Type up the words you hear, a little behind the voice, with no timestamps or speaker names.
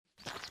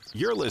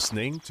You're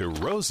listening to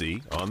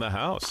Rosie on the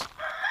House.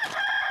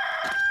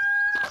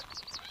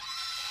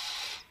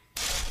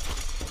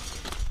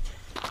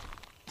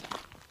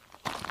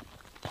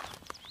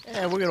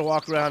 And we're going to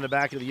walk around the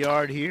back of the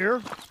yard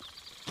here.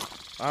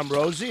 I'm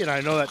Rosie, and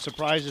I know that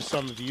surprises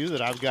some of you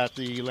that I've got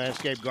the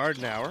Landscape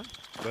Garden Hour,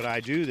 but I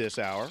do this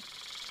hour.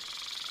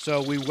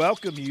 So we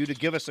welcome you to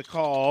give us a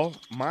call.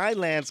 My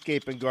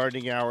Landscape and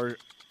Gardening Hour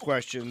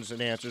questions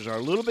and answers are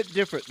a little bit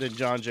different than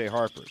John J.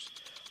 Harper's.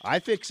 I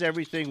fix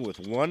everything with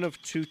one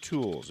of two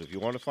tools. If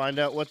you want to find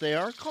out what they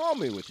are, call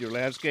me with your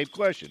landscape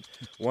question.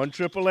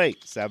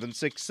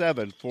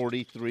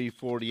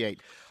 1-888-767-4348.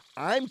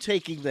 I'm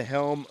taking the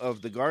helm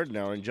of the Garden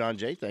Hour, and John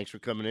Jay, thanks for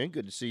coming in.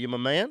 Good to see you, my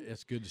man.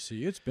 It's good to see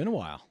you. It's been a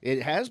while.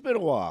 It has been a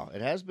while.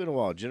 It has been a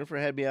while. Jennifer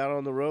had me out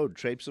on the road,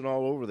 traipsing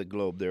all over the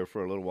globe there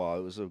for a little while.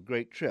 It was a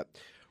great trip.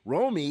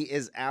 Romy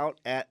is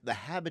out at the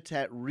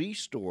Habitat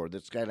Restore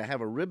that's going to have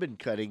a ribbon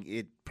cutting.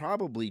 It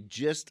probably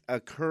just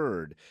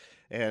occurred.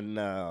 And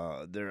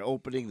they're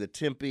opening the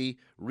Tempe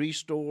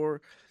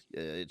Restore.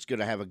 It's going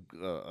to have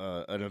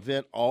an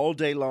event all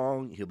day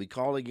long. He'll be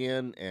calling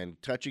in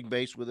and touching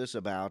base with us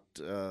about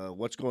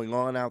what's going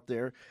on out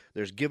there.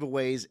 There's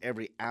giveaways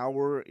every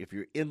hour. If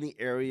you're in the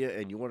area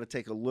and you want to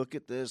take a look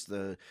at this,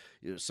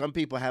 some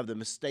people have the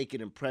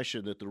mistaken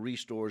impression that the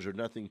restores are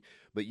nothing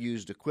but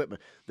used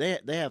equipment. They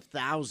have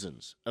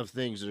thousands of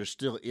things that are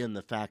still in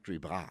the factory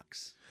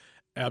box.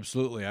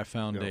 Absolutely. I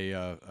found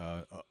a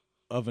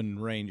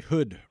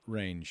hood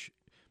range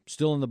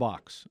still in the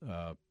box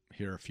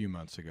here a few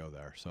months ago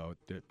there. So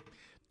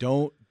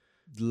don't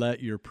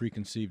let your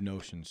preconceived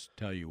notions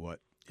tell you what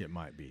it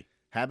might be.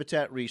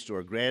 Habitat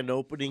Restore, grand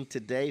opening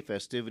today.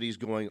 Festivities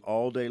going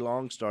all day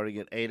long, starting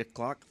at 8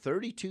 o'clock,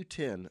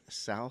 3210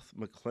 South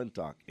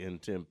McClintock in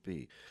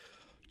Tempe.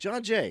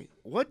 John Jay,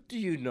 what do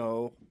you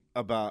know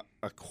about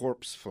a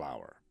corpse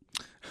flower?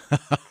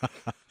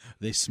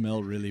 They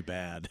smell really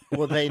bad.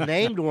 Well, they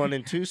named one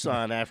in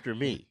Tucson after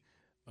me.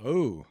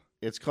 Oh.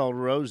 It's called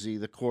Rosie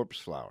the corpse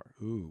flower.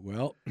 Ooh,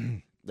 well.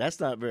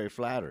 That's not very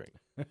flattering.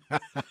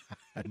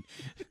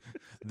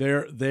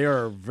 They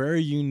are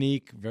very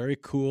unique, very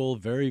cool,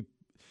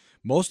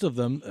 most of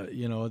them,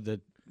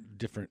 the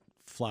different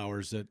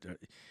flowers that,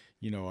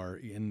 are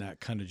in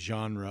that kind of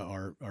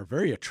genre are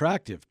very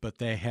attractive, but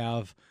they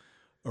have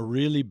a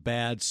really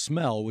bad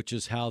smell, which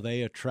is how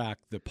they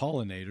attract the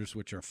pollinators,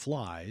 which are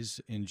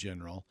flies in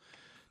general,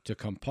 to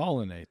come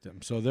pollinate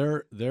them. So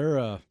they're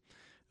a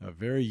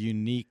very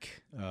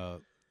unique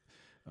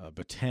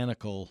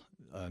botanical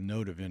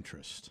note of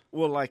interest.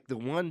 Well, like the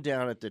one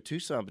down at the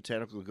Tucson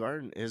Botanical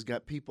Garden has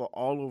got people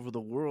all over the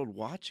world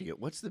watching it.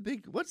 What's the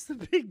big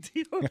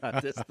deal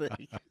about this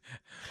thing?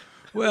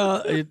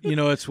 Well,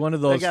 it's one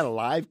of those. They got a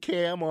live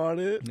cam on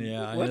it.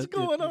 Yeah, what's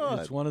going on?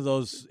 It's one of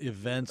those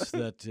events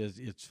that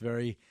it's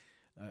very,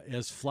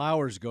 as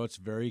flowers go, it's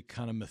very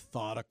kind of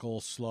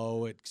methodical,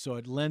 slow. So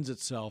it lends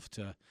itself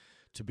to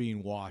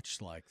being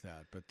watched like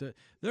that. But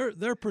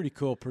they're pretty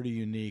cool, pretty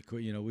unique.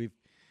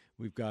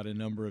 We've got a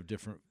number of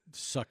different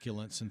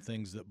succulents and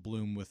things that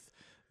bloom with,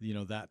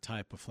 that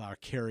type of flower,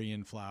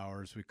 carrion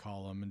flowers we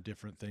call them, and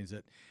different things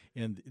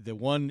and the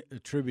one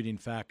attributing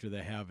factor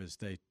they have is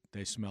they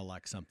smell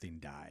like something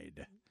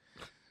died.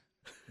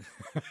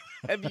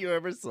 Have you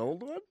ever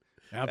sold one?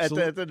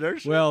 Absolutely. At the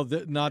nursery? Well,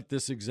 not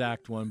this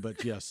exact one,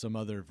 but yes, some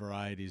other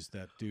varieties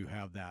that do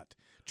have that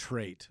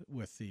trait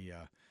with the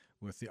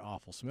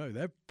awful smell.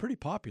 They're pretty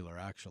popular,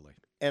 actually.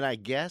 And I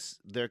guess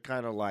they're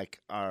kind of like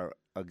our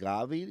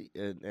agave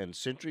and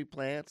century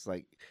plants.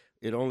 Like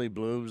it only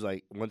blooms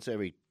like once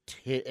every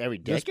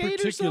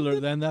decade or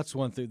something? Then that's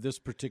one thing. This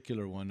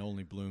particular one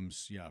only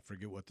blooms, I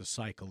forget what the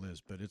cycle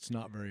is, but it's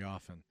not very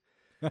often.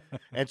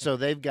 And so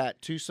they've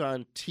got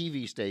Tucson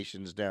TV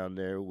stations down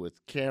there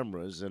with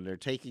cameras, and they're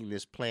taking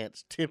this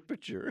plant's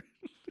temperature.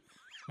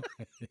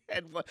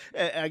 And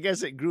I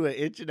guess it grew 1.5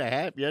 inches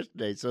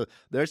yesterday, so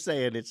they're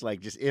saying it's like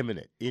just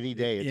imminent. Any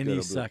day it's going to bloom.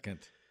 Any second.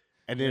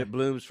 And then it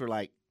blooms for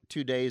like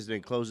 2 days, and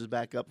then closes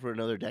back up for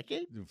another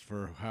decade?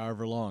 For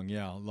however long,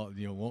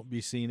 won't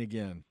be seen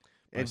again.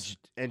 And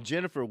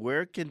Jennifer,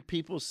 where can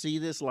people see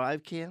this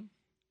live cam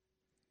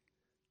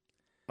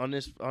on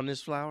this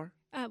flower?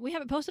 We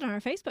have it posted on our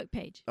Facebook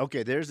page.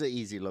 Okay, there's the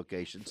easy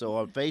location. So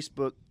on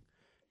Facebook,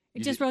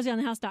 just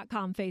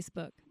RosieOnTheHouse.com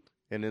Facebook.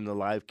 And then the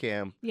live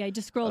cam. Yeah, you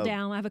just scroll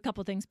down. I have a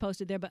couple things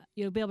posted there, but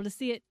you'll be able to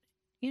see it,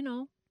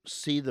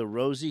 See the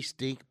Rosie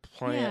stink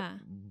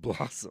plant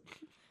blossom.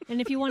 And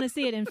if you want to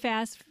see it in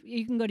fast,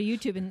 you can go to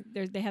YouTube, and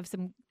they have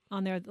some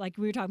on there, like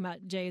we were talking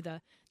about, Jay,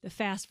 the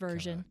fast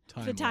version,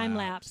 the time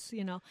lapse,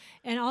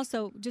 And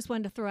also, just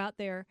wanted to throw out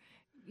there,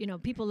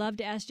 people love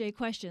to ask Jay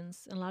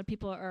questions, and a lot of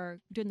people are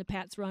doing the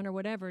Pat's Run or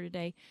whatever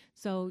today.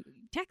 So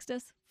text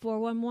us,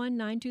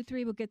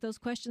 411-923. We'll get those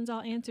questions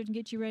all answered and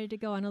get you ready to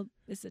go. I know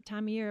it's the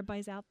time of year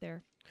everybody's out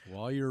there.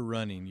 While you're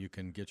running, you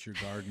can get your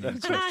gardening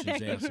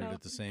questions answered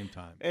at the same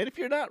time. And if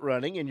you're not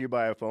running and you're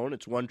by a phone,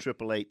 it's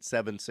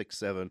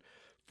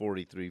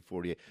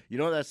 1-888-767-4348.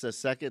 That's the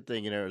second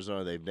thing in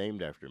Arizona they've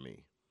named after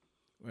me.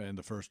 And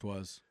the first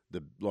was?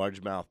 the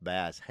largemouth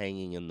bass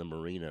hanging in the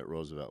marina at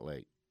Roosevelt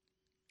Lake.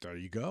 There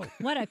you go.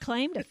 What a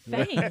claim to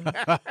fame.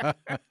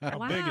 Wow.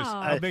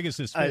 How big is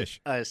this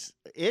fish?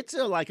 It's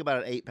like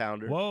about an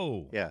 8-pounder.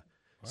 Whoa. Yeah.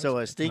 Well, So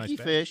a that's stinky nice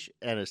bass. fish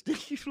and a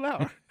stinky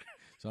flower.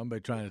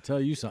 Somebody trying to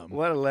tell you something.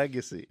 What a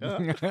legacy.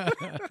 Huh?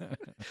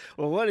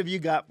 Well, what have you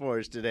got for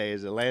us today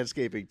as a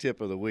landscaping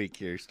tip of the week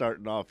here?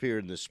 Starting off here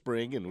in the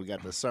spring, and we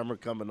got the summer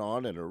coming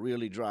on and a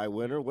really dry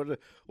winter. What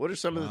are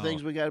some of the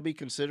things we got to be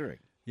considering?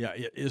 Yeah,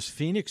 is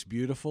Phoenix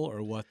beautiful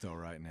or what though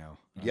right now?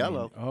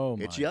 Yellow. Oh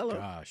my It's yellow.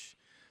 gosh,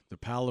 the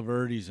palo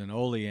verdes and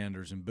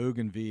oleanders and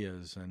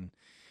bougainvilleas, and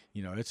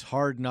it's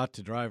hard not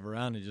to drive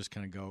around and just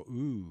kind of go,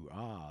 ooh,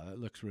 that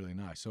looks really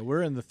nice. So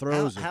we're in the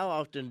throes. How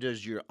often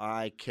does your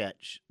eye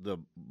catch the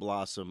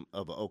blossom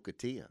of a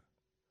ocotillo?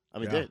 I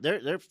mean, Yeah.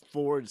 they're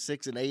 4 and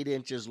 6 and 8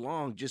 inches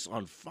long, just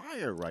on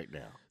fire right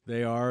now.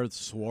 They are. The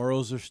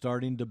swallows are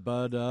starting to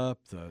bud up.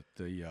 The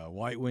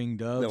white-winged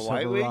doves The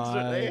white have wings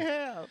arrived. they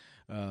have.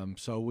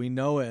 So we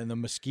know it, and the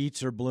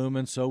mesquites are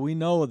blooming. So we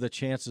know the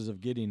chances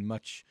of getting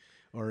much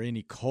or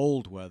any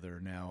cold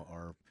weather now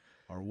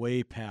are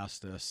way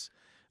past us.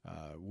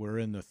 We're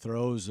in the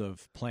throes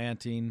of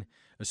planting,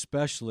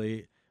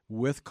 especially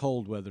with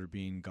cold weather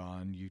being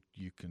gone. You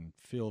can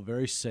feel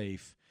very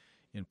safe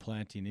in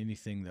planting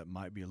anything that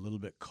might be a little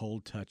bit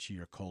cold touchy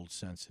or cold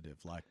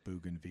sensitive, like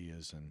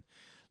bougainvilleas and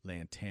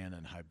lantana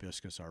and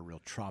hibiscus are real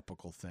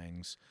tropical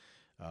things.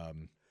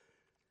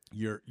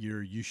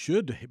 You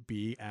should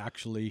be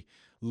actually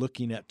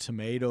looking at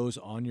tomatoes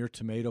on your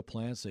tomato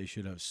plants. They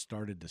should have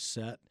started to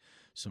set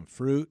some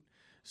fruit.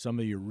 Some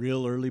of your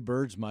real early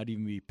birds might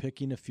even be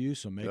picking a few,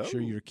 so make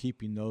sure you're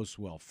keeping those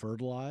well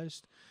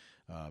fertilized.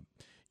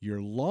 Your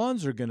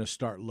lawns are going to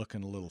start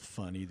looking a little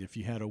funny. If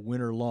you had a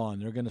winter lawn,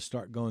 they're going to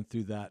start going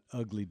through that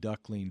ugly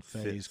duckling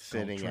phase,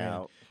 thinning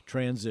out.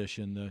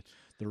 Transition. The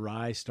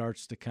rye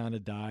starts to kind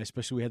of die,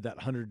 especially we had that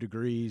 100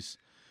 degrees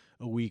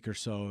a week or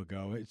so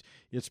ago.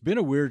 It's been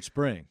a weird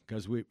spring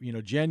because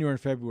January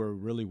and February were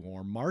really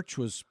warm. March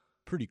was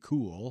pretty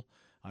cool.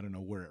 I don't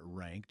know where it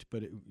ranked,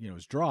 but it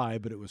was dry,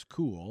 but it was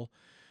cool.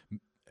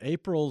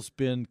 April's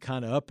been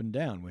kind of up and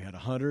down. We had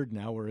 100,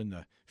 now we're in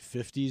the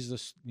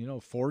 50s,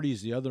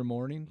 40s the other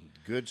morning.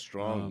 Good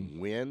strong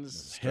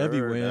winds, heavy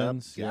stirred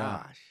winds. up.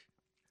 Yeah. Gosh.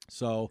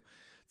 So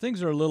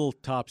things are a little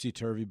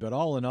topsy-turvy, but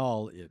all in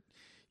all,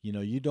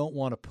 you don't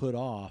want to put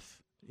off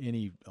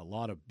a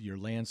lot of your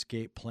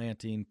landscape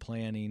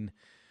planning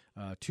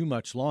too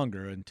much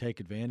longer and take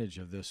advantage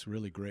of this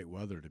really great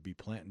weather to be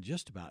planting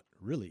just about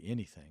really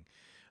anything.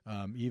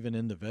 Even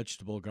in the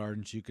vegetable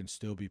gardens, you can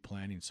still be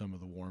planting some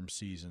of the warm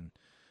season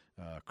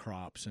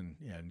crops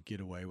and get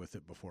away with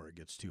it before it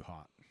gets too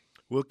hot.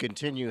 We'll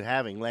continue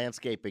having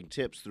landscaping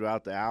tips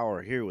throughout the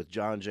hour here with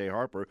John J.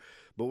 Harper,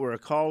 but we're a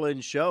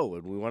call-in show,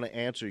 and we want to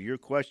answer your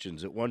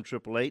questions at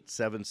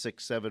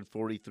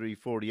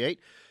 1-888-767-4348.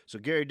 So,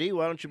 Gary D.,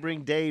 why don't you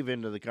bring Dave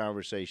into the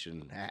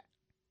conversation?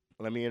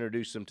 Let me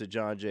introduce him to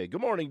John J.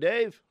 Good morning,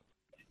 Dave.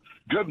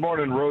 Good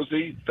morning,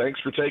 Rosie. Thanks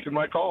for taking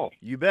my call.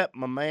 You bet,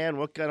 my man.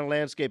 What kind of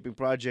landscaping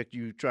project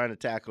you trying to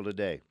tackle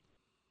today?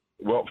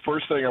 Well,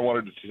 first thing I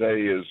wanted to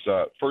say is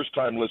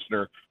first-time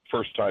listener,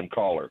 first-time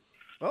caller.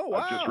 Oh, wow.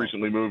 I've just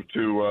recently moved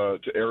to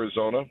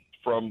Arizona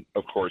from,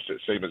 of course,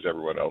 same as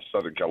everyone else,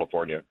 Southern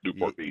California,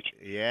 Newport Beach.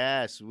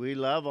 Yes, we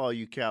love all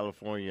you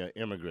California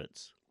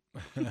immigrants.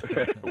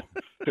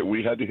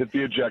 We had to hit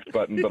the eject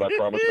button, but I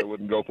promised I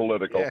wouldn't go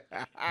political.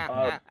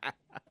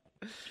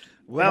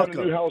 Welcome.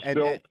 A new house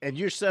built. And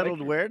you're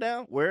settled where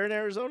now? Where in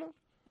Arizona?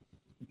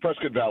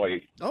 Prescott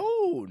Valley.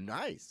 Oh,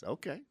 nice.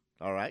 Okay.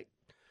 All right.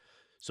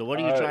 So what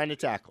are you trying to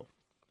tackle?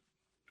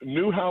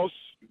 New house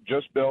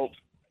just built.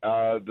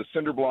 The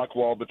cinder block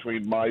wall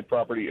between my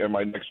property and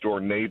my next door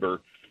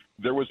neighbor,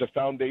 there was a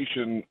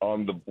foundation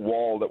on the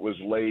wall that was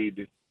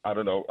laid, I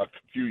don't know, a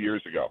few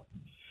years ago.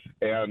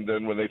 And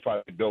then when they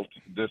finally built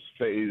this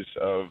phase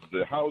of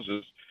the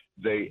houses,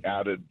 they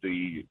added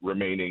the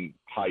remaining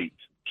height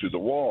to the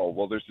wall.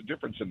 Well, there's a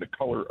difference in the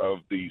color of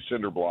the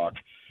cinder block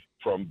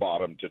from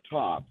bottom to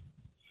top.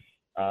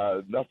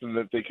 Nothing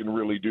that they can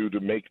really do to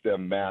make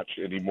them match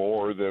any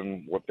more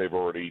than what they've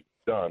already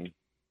done.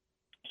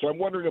 So I'm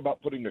wondering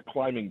about putting a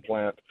climbing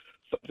plant,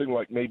 something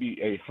like maybe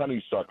a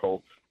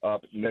honeysuckle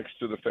up next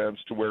to the fence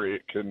to where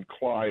it can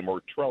climb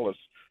or trellis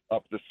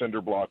up the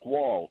cinder block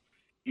wall.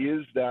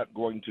 Is that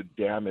going to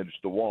damage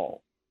the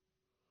wall?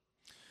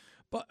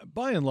 But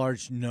by and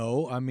large,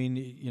 no. I mean,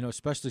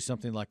 especially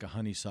something like a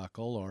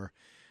honeysuckle or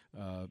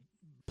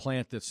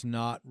plant that's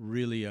not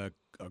really a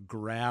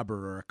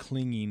grabber or a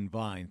clinging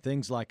vine.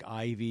 Things like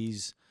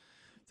ivies,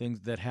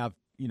 things that have,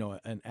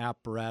 an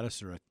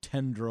apparatus or a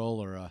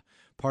tendril or a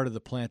part of the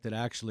plant that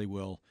actually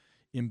will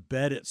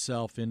embed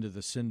itself into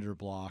the cinder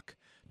block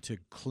to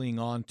cling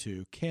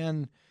onto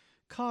can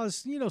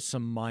cause,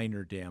 some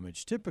minor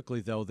damage.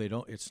 Typically, though,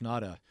 it's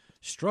not a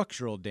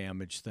structural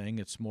damage thing.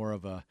 It's more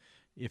of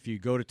if you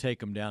go to take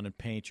them down and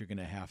paint, you're going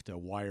to have to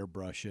wire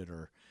brush it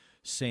or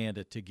sand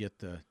it to get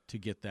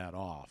that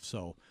off.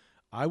 So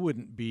I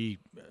wouldn't be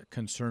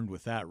concerned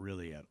with that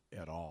really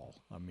at all.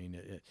 I mean,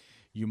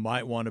 you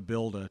might want to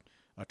build a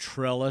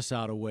trellis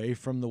out away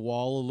from the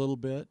wall a little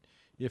bit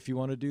if you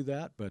want to do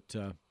that, but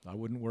I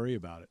wouldn't worry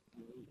about it.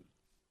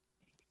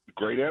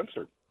 Great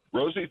answer.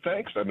 Rosie,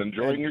 thanks. I'm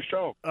enjoying your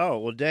show. Oh,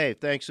 well, Dave,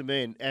 thanks a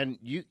million. And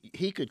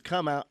he could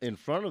come out in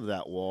front of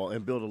that wall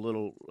and build a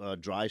little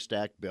dry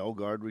stack bell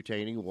guard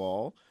retaining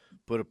wall,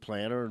 put a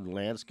planter and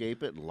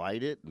landscape it,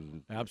 light it.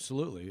 And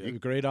absolutely. A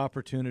great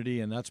opportunity,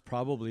 and that's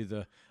probably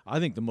I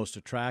think the most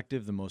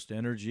attractive, the most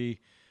energy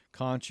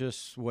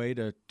conscious way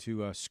to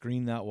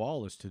screen that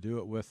wall is to do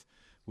it with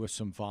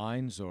some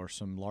vines or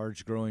some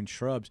large growing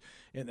shrubs.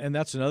 And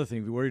that's another thing.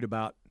 If you're worried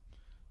about,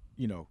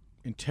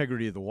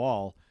 integrity of the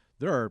wall,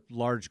 there are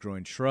large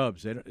growing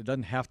shrubs. It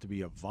doesn't have to be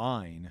a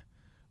vine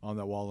on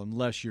that wall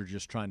unless you're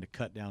just trying to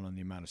cut down on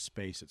the amount of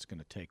space it's going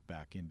to take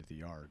back into the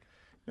yard.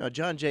 Now,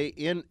 John Jay,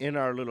 in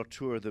our little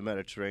tour of the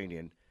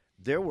Mediterranean,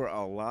 there were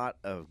a lot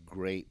of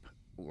grape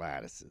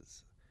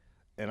lattices.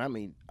 And I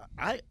mean,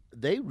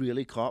 they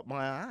really caught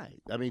my eye.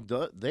 I mean,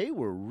 they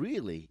were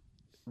really,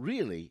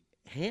 really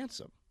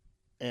handsome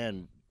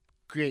and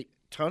create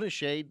a ton of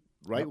shade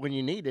right when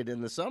you need it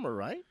in the summer,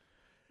 right?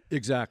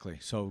 Exactly.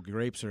 So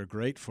grapes are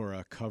great for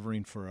a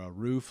covering for a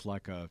roof,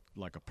 like a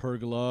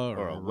pergola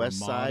or a west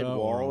side ramada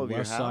wall or a of your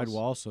west side house.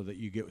 wall, so that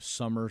you get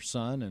summer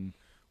sun and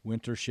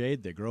winter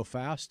shade. They grow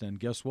fast, and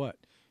guess what?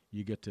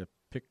 You get to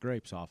pick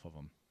grapes off of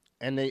them.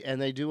 And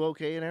they do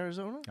okay in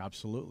Arizona?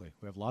 Absolutely.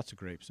 We have lots of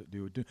grapes that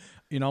do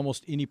in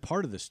almost any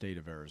part of the state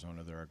of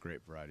Arizona. There are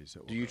grape varieties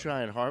that will Do you grow.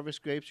 try and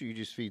harvest grapes, or you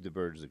just feed the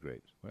birds the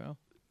grapes? Well,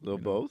 Little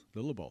both?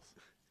 Little of both.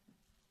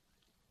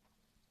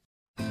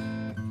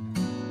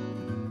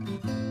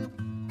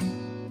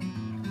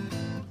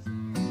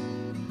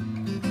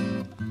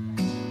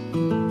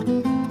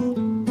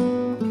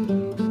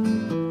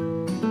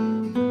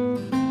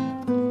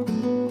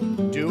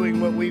 Doing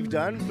what we've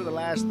done for the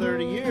last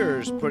 30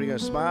 years, putting a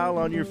smile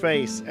on your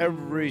face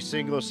every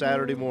single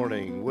Saturday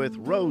morning with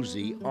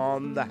Rosie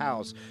on the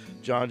house.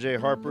 John J.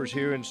 Harper's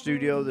here in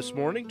studio this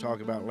morning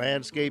talking about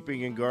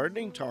landscaping and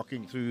gardening,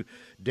 talking through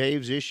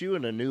Dave's issue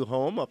in a new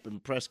home up in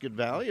Prescott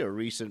Valley, a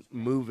recent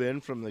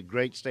move-in from the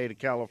great state of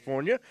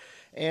California.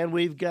 And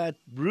we've got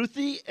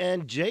Ruthie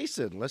and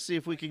Jason. Let's see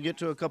if we can get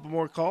to a couple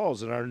more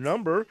calls. And our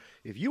number,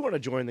 if you want to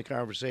join the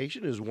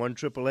conversation, is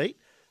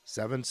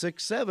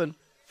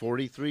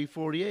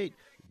 1-888-767-4348.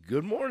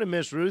 Good morning,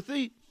 Miss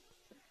Ruthie.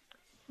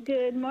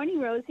 Good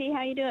morning, Rosie.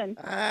 How you doing?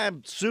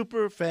 I'm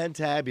super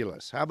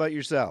fantabulous. How about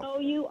yourself? Oh,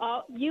 you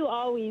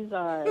always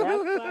are.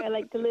 That's why I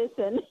like to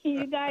listen.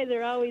 You guys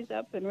are always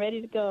up and ready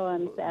to go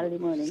on Saturday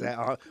morning.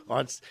 Now,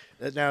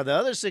 the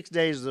other 6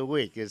 days of the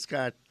week, it's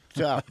kind of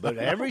tough, but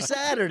every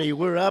Saturday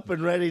we're up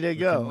and ready to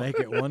go. Make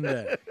it one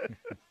day.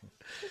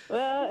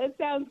 Well, it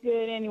sounds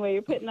good anyway.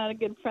 You're putting on a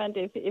good front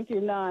if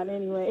you're not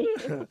anyway.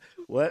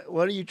 What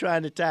are you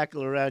trying to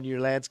tackle around your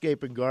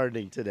landscape and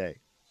gardening today?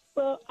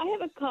 Well, I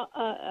have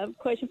a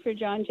question for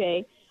John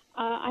Jay.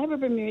 I have a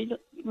Bermuda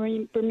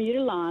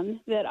lawn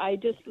that I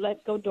just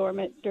let go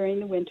dormant during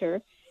the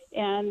winter,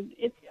 and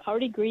it's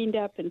already greened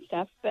up and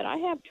stuff, but I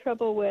have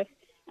trouble with,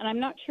 and I'm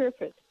not sure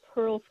if it's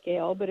pearl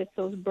scale, but it's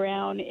those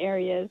brown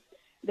areas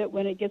that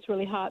when it gets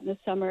really hot in the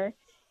summer,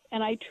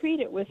 and I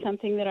treat it with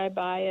something that I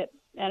buy at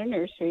a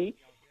nursery,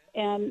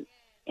 and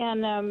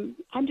I'm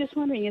just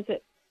wondering,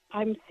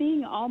 I'm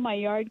seeing all my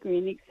yard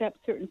green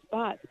except certain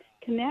spots.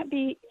 Can that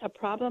be a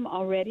problem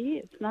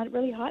already? It's not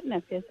really hot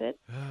enough, is it?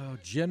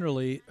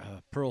 Generally,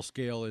 pearl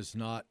scale is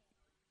not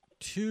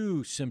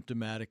too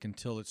symptomatic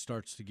until it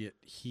starts to get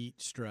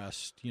heat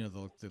stressed.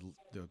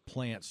 The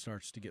plant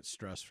starts to get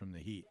stressed from the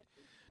heat.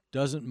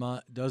 Doesn't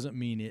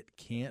mean it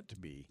can't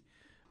be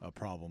a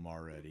problem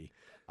already.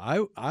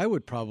 I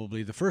would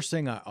probably, the first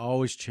thing I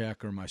always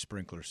check are my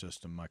sprinkler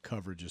system, my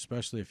coverage,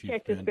 especially if you've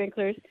check the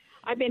sprinklers.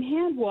 I've been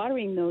hand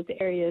watering those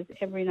areas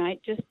every night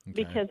just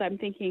because I'm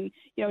thinking,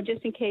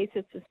 just in case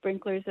it's the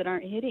sprinklers that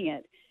aren't hitting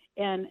it.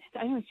 And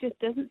I don't know, it just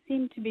doesn't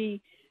seem to be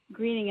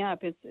greening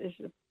up. It's a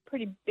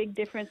pretty big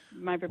difference.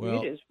 My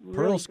Bermuda is really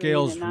pearl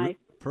scale's green and nice.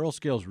 Pearl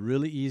scale's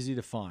really easy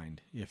to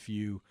find if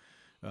you,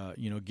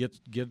 get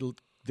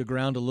the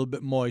ground a little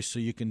bit moist so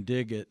you can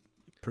dig it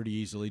pretty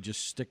easily.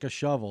 Just stick a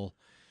shovel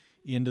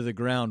into the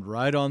ground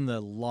right on the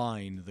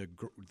line,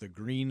 the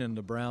green and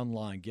the brown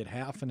line. Get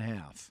half and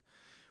half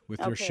with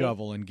your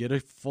shovel and get a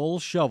full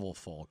shovel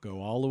full. Go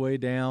all the way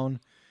down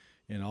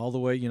and all the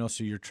way,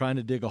 so you're trying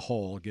to dig a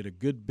hole. Get a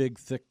good big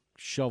thick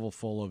shovel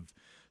full of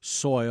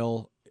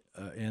soil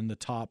in the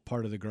top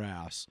part of the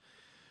grass.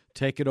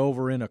 Take it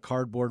over in a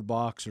cardboard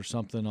box or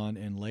something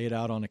and lay it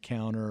out on a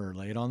counter or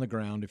lay it on the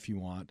ground if you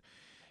want,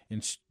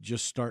 and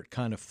just start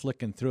kind of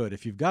flicking through it.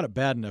 If you've got it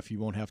bad enough, you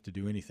won't have to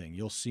do anything.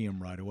 You'll see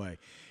them right away,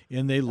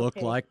 and they look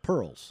like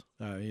pearls.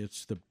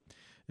 It's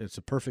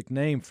a perfect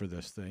name for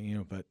this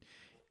thing, But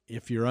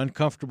if you're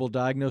uncomfortable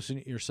diagnosing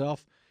it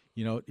yourself,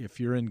 if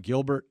you're in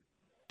Gilbert,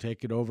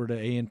 take it over to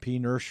A&P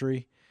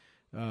Nursery.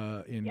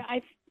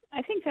 I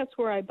think that's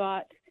where I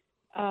bought.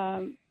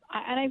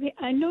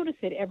 I notice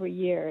it every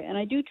year, and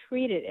I do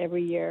treat it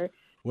every year.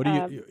 What do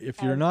you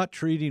if you're not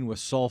treating with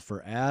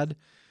sulfur, add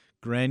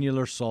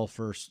granular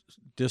sulfur,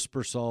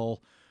 Dispersol,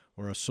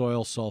 or a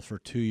soil sulfur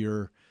to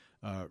your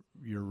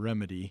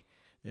remedy,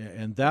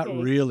 and that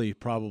really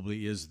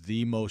probably is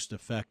the most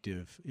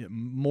effective,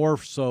 more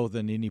so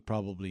than any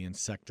probably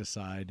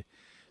insecticide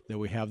that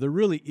we have. There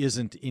really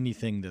isn't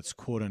anything that's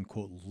quote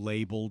unquote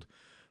labeled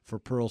for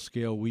pearl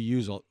scale. We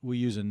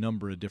use a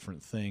number of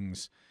different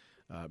things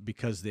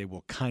because they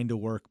will kind of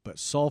work, but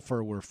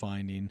sulfur we're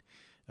finding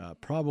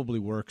probably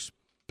works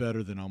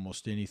better than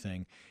almost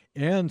anything,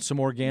 and some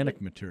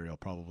organic material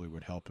probably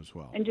would help as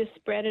well. And just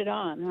spread it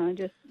on, huh?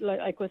 Just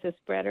like with a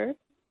spreader.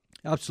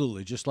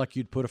 Absolutely, just like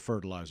you'd put a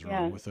fertilizer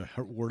on with a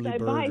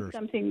whirlybird. I buy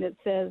something that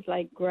says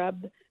like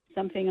grub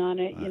something on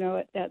it.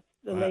 That's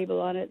the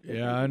label on it.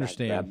 Yeah, I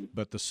understand,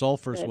 but the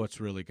sulfur is what's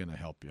really going to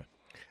help you.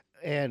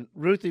 And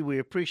Ruthie, we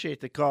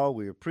appreciate the call.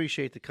 We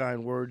appreciate the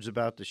kind words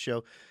about the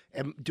show.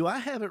 And do I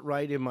have it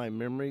right in my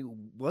memory?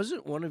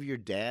 Wasn't one of your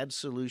dad's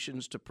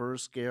solutions to pearl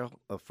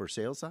scale a for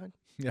sale sign?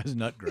 That's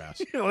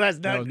nutgrass. That's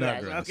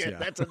nutgrass. Okay,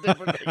 that's a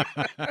different thing.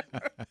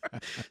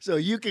 So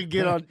you can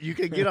get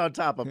on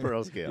top of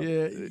pearl scale.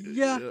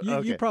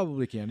 You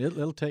probably can.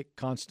 It'll take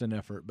constant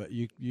effort, but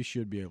you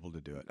should be able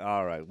to do it.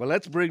 All right. Well,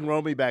 let's bring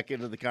Romy back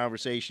into the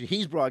conversation.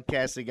 He's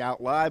broadcasting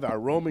out live, our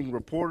roaming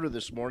reporter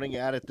this morning,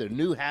 out at the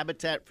new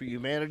Habitat for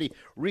Humanity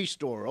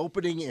Restore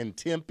opening in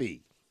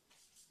Tempe.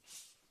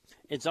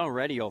 It's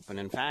already open.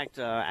 In fact,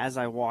 as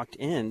I walked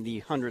in,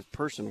 the 100th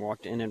person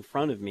walked in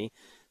front of me.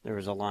 There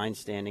was a line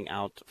standing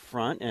out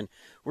front, and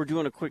we're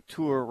doing a quick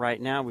tour right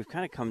now. We've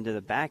kind of come to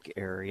the back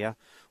area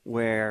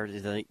where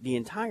the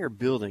entire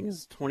building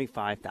is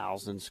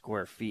 25,000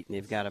 square feet, and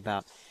they've got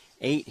about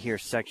 8 here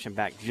sectioned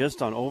back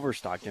just on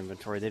overstocked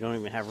inventory. They don't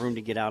even have room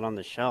to get out on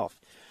the shelf.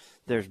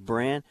 There's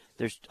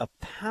a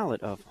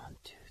pallet of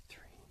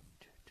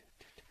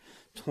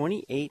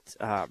 28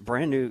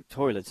 brand new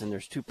toilets, and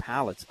there's 2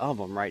 pallets of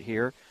them right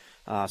here,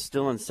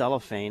 still in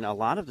cellophane. A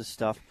lot of the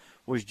stuff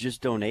was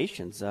just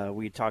donations.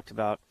 We talked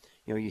about,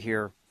 you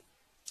hear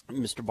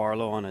Mr.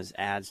 Barlow on his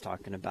ads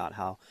talking about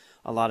how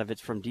a lot of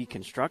it's from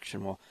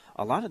deconstruction. Well,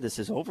 a lot of this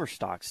is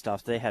overstock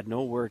stuff. They had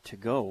nowhere to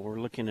go.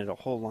 We're looking at a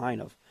whole line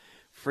of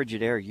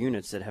Frigidaire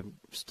units that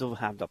still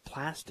have the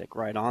plastic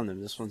right on them.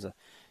 This one's a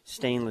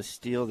stainless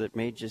steel that I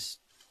may just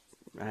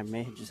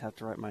have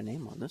to write my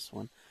name on this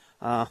one.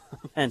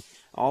 And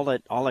all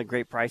at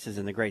great prices,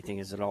 and the great thing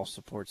is it all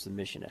supports the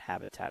mission at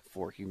Habitat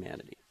for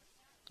Humanity.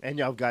 And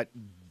y'all got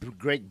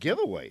great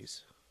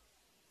giveaways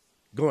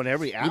going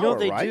every hour,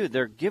 They right? do.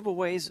 Their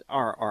giveaways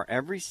are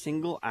every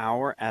single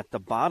hour at the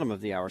bottom of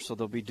the hour. So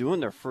they'll be doing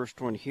their first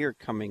one here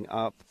coming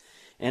up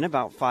in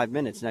about 5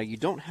 minutes. Now, you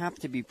don't have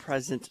to be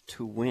present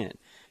to win.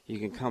 You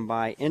can come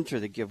by, enter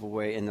the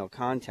giveaway, and they'll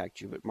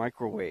contact you. But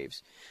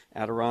microwaves,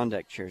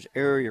 Adirondack chairs,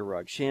 area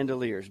rugs,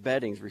 chandeliers,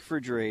 beddings,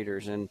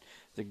 refrigerators, and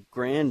the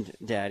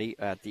granddaddy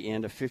at the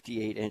end, a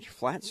 58-inch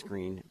flat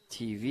screen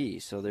TV.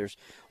 So there's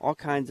all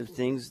kinds of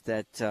things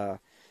that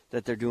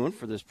they're doing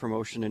for this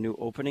promotion, a new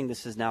opening.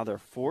 This is now their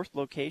 4th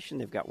location.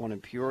 They've got one in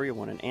Peoria,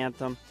 one in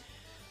Anthem.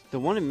 The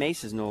one in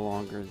Mesa is no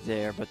longer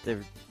there, but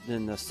they're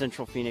in the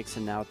Central Phoenix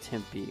and now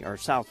Tempe, or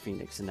South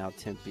Phoenix and now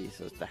Tempe.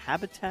 So it's the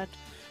Habitat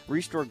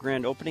Restore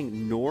grand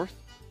opening,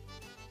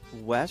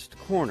 northwest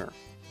corner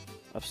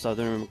of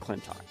Southern and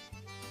McClintock.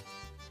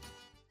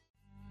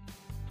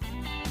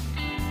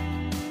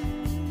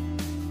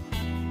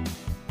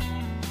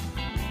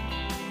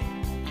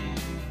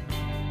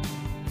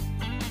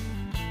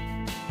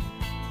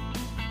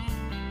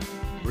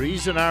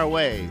 Breezing our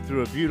way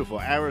through a beautiful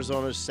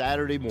Arizona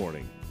Saturday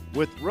morning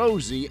with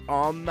Rosie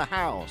on the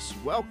house.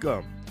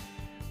 Welcome.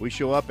 We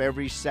show up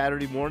every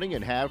Saturday morning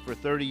and have for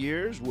 30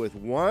 years with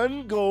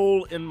one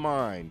goal in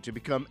mind: to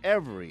become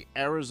every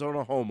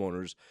Arizona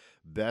homeowner's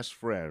best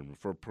friend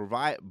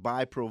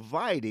by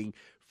providing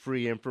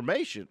free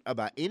information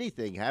about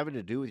anything having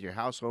to do with your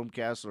house, home,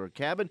 castle, or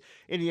cabin.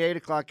 In the 8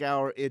 o'clock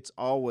hour, it's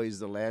always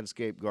the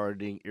landscape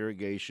gardening,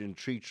 irrigation,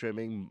 tree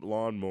trimming,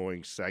 lawn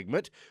mowing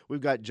segment.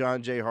 We've got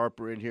John J.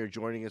 Harper in here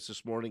joining us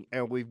this morning,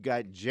 and we've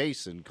got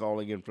Jason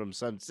calling in from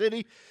Sun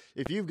City.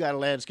 If you've got a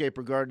landscape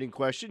or gardening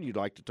question you'd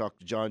like to talk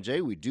to John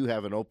J., we do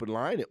have an open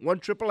line at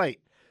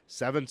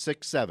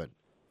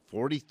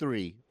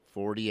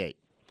 1-888-767-4348.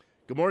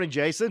 Good morning,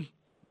 Jason.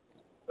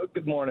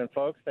 Good morning,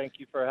 folks. Thank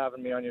you for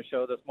having me on your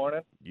show this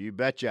morning. You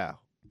betcha.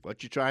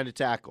 What you trying to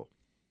tackle?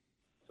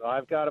 So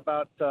I've got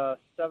about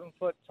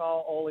 7-foot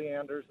tall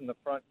oleanders in the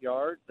front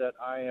yard that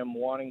I am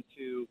wanting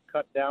to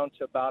cut down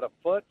to about 1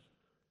 foot.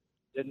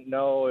 Didn't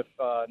know if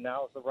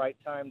now is the right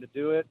time to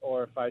do it,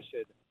 or if I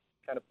should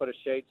kind of put a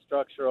shade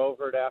structure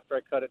over it after I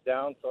cut it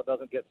down so it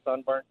doesn't get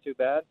sunburnt too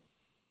bad.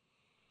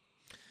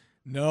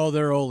 No,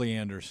 they're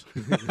oleanders.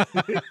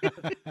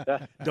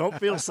 Don't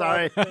feel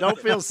sorry. Don't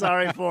feel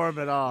sorry for them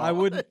at all. I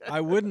wouldn't,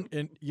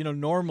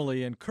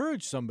 normally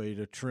encourage somebody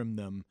to trim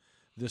them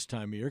this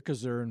time of year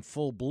because they're in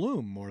full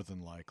bloom more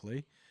than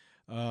likely.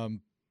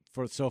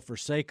 For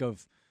sake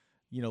of,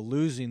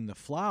 losing the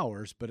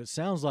flowers, but it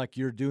sounds like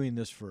you're doing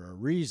this for a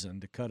reason,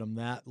 to cut them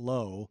that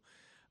low.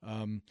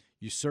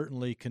 you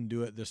certainly can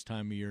do it this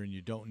time of year, and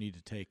you don't need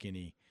to take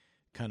any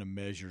kind of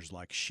measures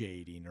like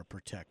shading or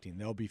protecting.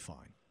 They'll be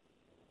fine.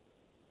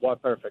 Well,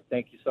 perfect.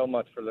 Thank you so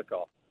much for the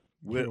call.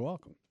 You're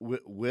welcome.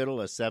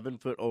 Whittle a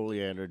 7-foot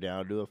oleander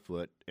down to a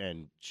foot,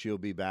 and she'll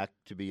be back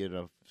to being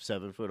a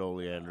 7-foot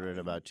oleander in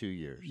about 2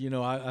 years. You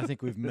know, I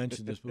think we've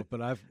mentioned this,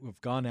 but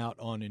we've gone out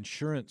on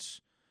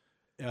insurance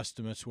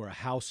estimates where a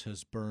house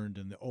has burned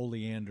and the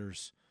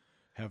oleanders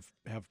have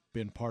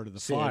been part of the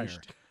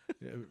Singed.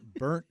 fire.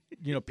 Burnt,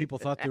 you know, people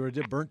thought they were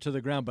burnt to the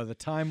ground. By the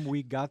time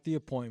we got the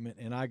appointment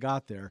and I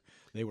got there,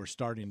 they were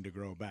starting to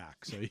grow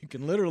back. So you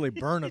can literally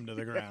burn them to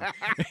the ground.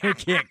 You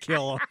can't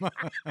kill them.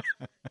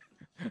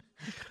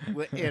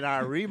 In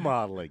our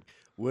remodeling,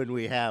 when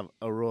we have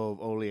a row of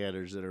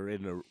oleanders that are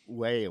in the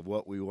way of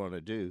what we want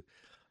to do,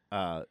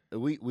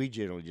 we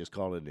generally just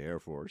call in the Air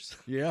Force.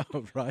 Yeah,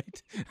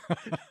 right.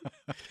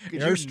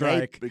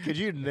 Airstrike. Could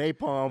you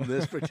napalm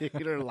this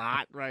particular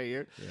lot right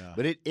here? Yeah.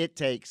 But it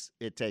takes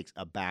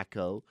a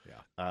backhoe,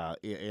 Yeah.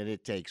 And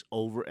it takes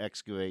over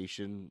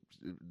excavation,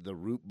 the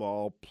root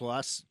ball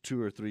plus 2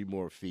 or 3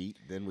 more feet.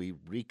 Then we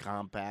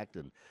recompact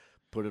and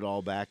put it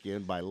all back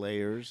in by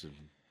layers. And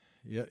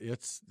Yeah,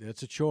 it's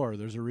a chore.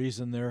 There's a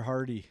reason they're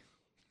hardy.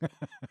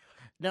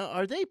 now,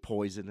 are they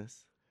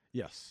poisonous?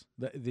 Yes,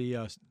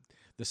 the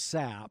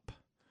sap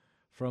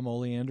from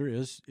oleander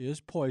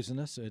is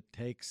poisonous. It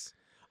takes,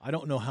 I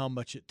don't know how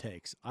much it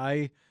takes.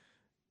 I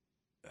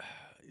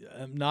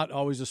am not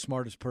always the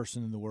smartest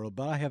person in the world,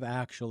 but I have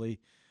actually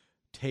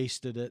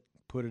tasted it,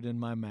 put it in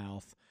my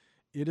mouth.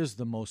 It is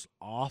the most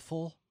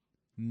awful,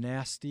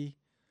 nasty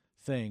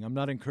thing. I'm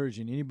not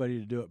encouraging anybody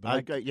to do it, but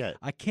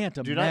I can't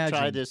Do imagine not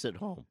try this at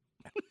home.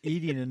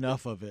 eating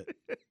enough of it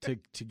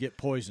to get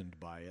poisoned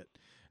by it.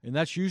 And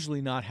that's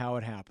usually not how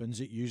it happens.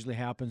 It usually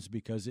happens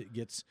because it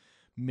gets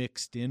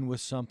mixed in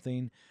with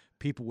something.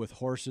 People with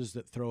horses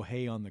that throw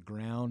hay on the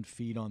ground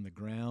feed on the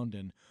ground,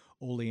 and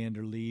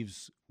oleander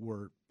leaves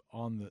were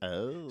on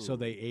the so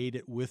they ate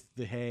it with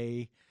the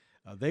hay.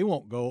 They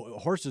won't go,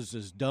 horses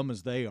as dumb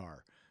as they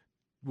are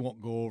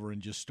won't go over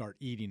and just start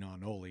eating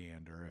on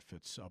oleander if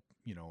it's up,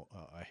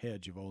 a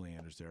hedge of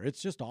oleanders there.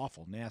 It's just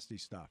awful, nasty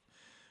stuff.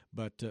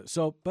 But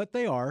but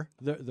they're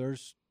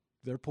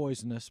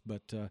poisonous.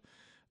 But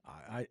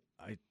I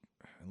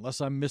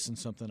unless I'm missing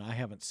something, I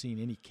haven't seen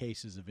any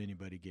cases of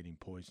anybody getting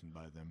poisoned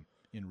by them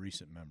in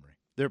recent memory.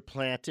 They're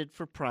planted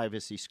for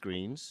privacy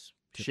screens,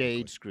 Typically.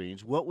 shade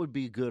screens. What would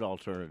be a good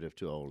alternative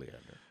to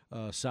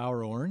oleander?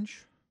 Sour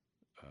orange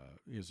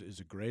is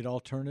a great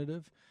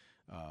alternative.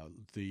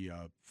 The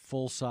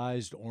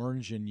full-sized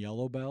orange and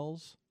yellow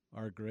bells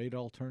are great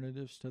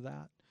alternatives to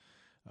that.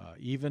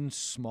 Even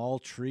small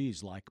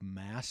trees like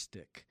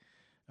mastic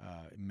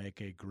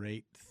make a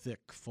great,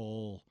 thick,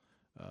 full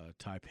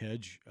type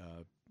hedge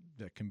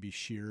that can be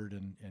sheared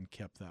and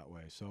kept that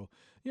way. So,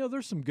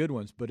 there's some good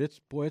ones, but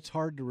it's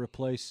hard to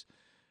replace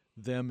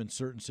them in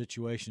certain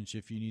situations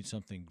if you need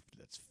something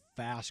that's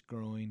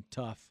fast-growing,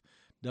 tough,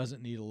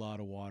 doesn't need a lot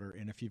of water,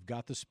 and if you've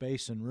got the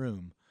space and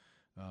room,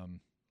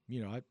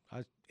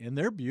 and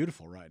they're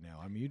beautiful right now.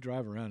 I mean, you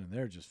drive around and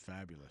they're just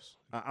fabulous.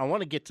 I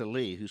want to get to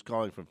Lee, who's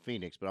calling from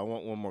Phoenix, but I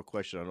want one more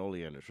question on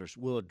oleander first.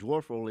 Will a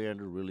dwarf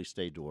oleander really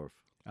stay dwarf?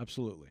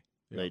 Absolutely.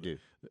 They do.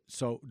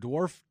 So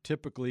dwarf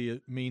typically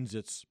it means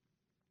it's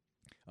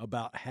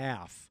about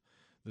half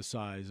the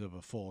size of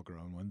a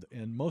full-grown one,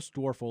 and most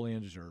dwarf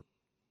oleanders are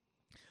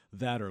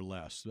that or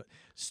less. But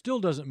still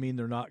doesn't mean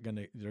they're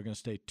going to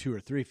stay 2 or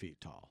 3 feet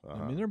tall.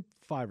 I mean, they're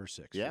 5 or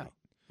 6 feet.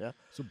 Yeah.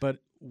 So, but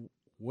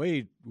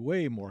way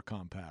more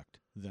compact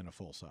than a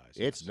full size.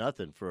 It's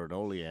nothing for an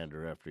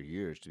oleander after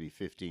years to be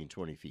 15,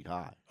 20 feet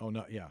high. Oh,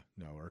 no, yeah.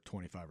 No, or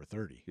 25 or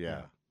 30.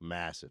 Yeah.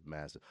 Massive.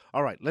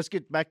 All right, let's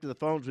get back to the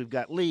phones. We've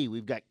got Lee,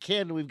 we've got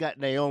Ken, we've got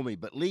Naomi,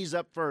 but Lee's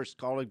up first,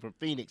 calling from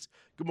Phoenix.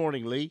 Good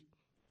morning, Lee.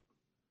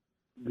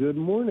 Good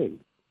morning.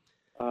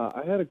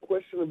 I had a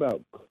question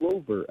about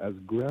clover as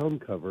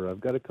ground cover. I've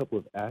got a couple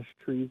of ash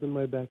trees in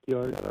my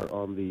backyard that are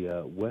on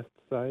the west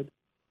side,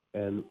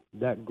 and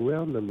that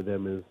ground under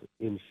them is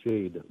in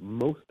shade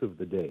most of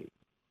the day.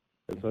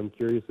 And so I'm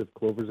curious if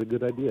clover's a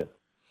good idea.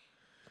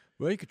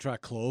 Well, you could try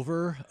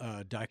clover.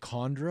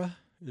 Dichondra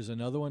is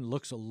another one.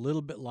 Looks a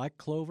little bit like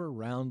clover,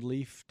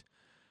 round-leafed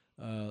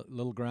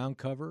little ground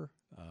cover.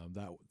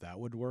 That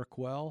would work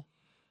well.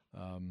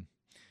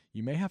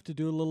 You may have to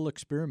do a little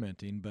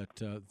experimenting,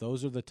 but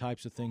those are the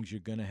types of things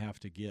you're going to have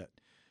to get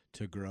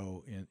to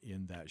grow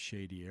in that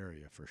shady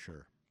area for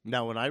sure.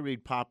 Now, when I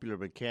read Popular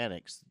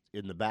Mechanics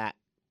in the back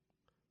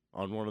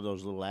on one of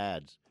those little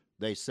ads,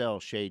 they sell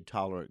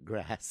shade-tolerant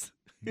grass.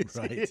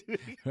 Right.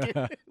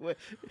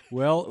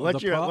 Well,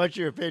 what's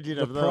your opinion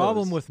of those? The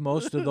problem with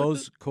most of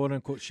those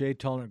quote-unquote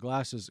shade-tolerant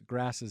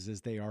grasses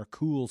is they are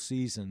cool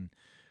season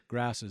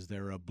grasses.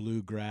 They're a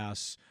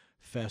bluegrass,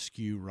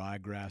 fescue,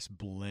 ryegrass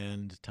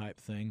blend type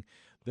thing.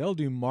 They'll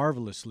do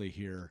marvelously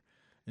here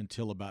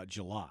until about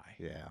July.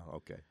 Yeah,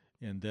 okay.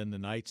 And then the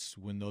nights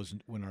when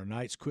our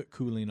nights quit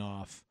cooling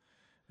off,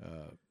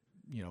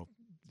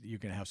 you're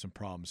going to have some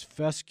problems.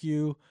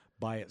 Fescue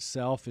by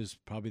itself is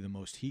probably the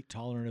most heat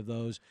tolerant of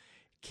those.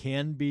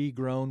 can be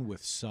grown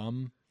with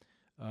some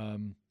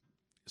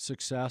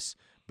success,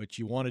 but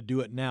you want to do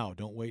it now.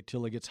 Don't wait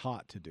till it gets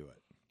hot to do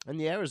it. And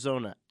the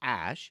Arizona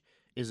ash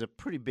is a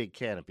pretty big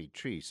canopy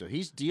tree, so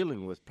he's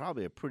dealing with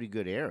probably a pretty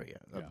good area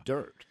of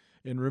dirt.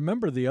 And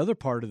remember the other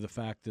part of the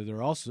fact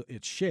that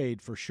it's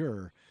shade for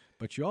sure,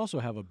 but you also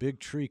have a big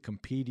tree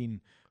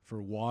competing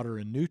for water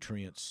and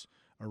nutrients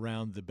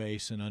around the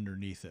base and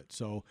underneath it.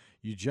 So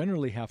you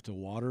generally have to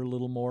water a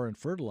little more and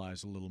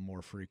fertilize a little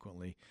more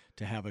frequently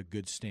to have a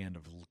good stand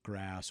of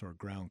grass or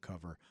ground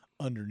cover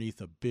underneath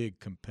a big,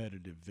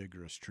 competitive,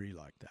 vigorous tree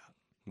like that.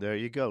 There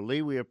you go.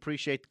 Lee, we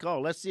appreciate the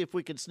call. Let's see if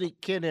we can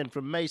sneak Ken in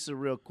from Mesa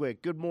real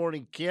quick. Good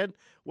morning, Ken.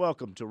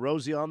 Welcome to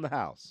Rosie on the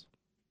House.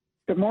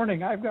 Good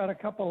morning. I've got a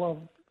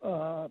couple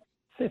of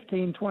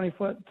 15,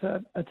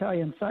 20-foot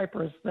Italian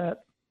cypress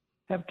that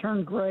have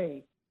turned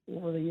gray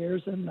over the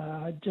years, and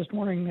just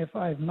wondering if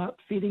I'm not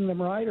feeding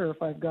them right or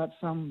if I've got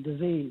some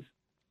disease.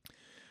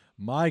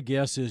 My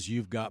guess is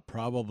you've got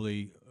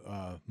probably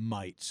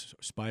mites,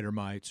 spider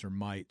mites or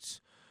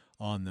mites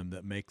on them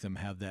that make them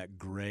have that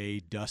gray,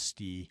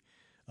 dusty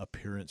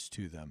appearance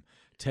to them.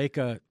 Take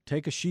a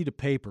sheet of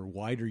paper,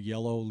 white or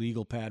yellow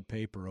legal pad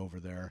paper over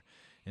there,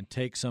 and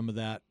take some of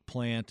that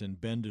plant and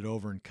bend it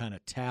over and kind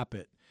of tap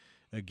it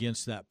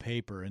against that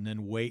paper, and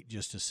then wait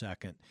just a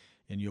second,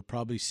 and you'll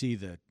probably see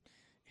the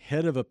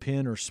head of a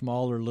pin or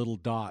smaller little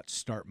dots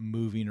start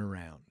moving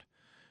around.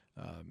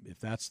 If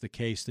that's the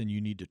case, then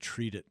you need to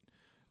treat it.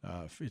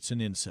 It's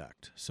an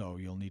insect, so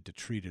you'll need to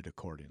treat it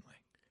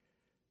accordingly.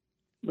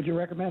 Would you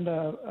recommend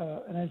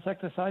an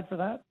insecticide for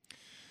that?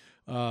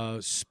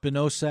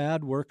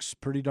 Spinosad works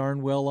pretty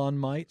darn well on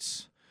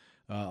mites.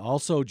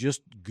 Also,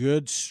 just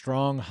good,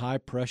 strong, high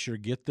pressure.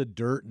 Get the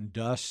dirt and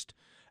dust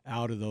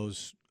out of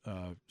those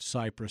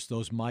cypress.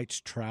 Those mites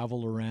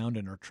travel around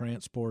and are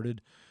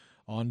transported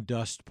on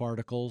dust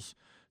particles.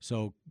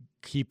 So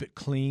keep it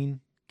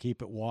clean.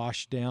 Keep it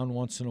washed down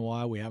once in a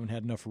while. We haven't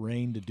had enough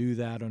rain to do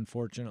that,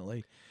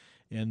 unfortunately.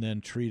 And then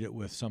treat it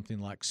with something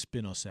like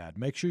Spinosad.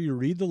 Make sure you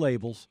read the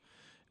labels.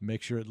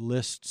 Make sure it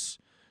lists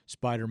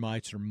spider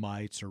mites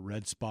or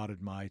red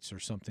spotted mites or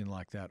something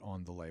like that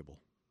on the label.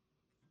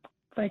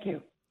 Thank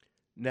you.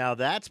 Now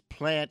that's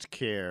plant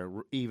care.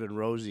 Even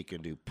Rosie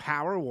can do.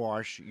 Power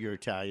wash your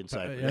Italian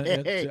cypress.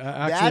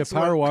 Actually, a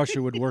power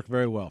washer would work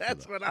very well.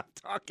 That's what I'm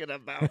talking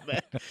about,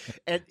 man.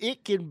 And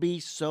it can be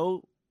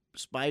so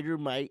spider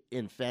mite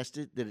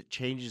infested that it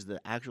changes the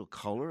actual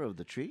color of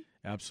the tree.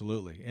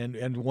 Absolutely.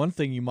 And one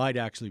thing you might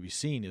actually be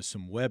seeing is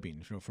some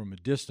webbing from a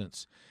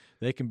distance.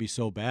 They can be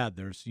so bad.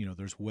 There's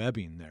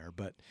webbing there,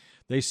 but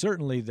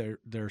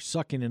they're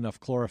sucking enough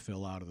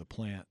chlorophyll out of the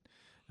plant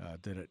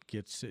that it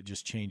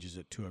just changes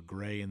it to a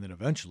gray and then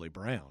eventually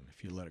brown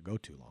if you let it go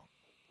too long.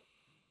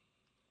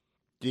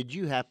 Did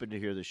you happen to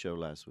hear the show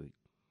last week?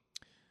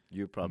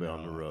 You're probably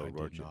on the road,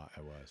 weren't you?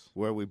 I was.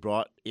 Where we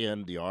brought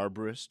in the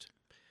arborist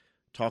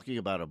talking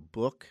about a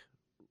book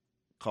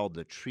called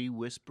The Tree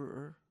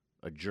Whisperer,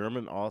 a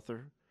German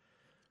author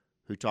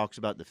who talks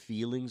about the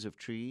feelings of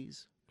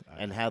trees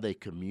and how they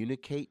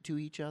communicate to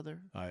each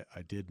other. I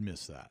did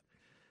miss that.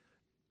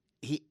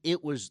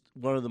 It was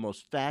one of the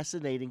most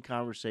fascinating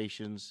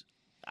conversations.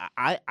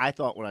 I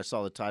thought when I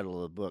saw the title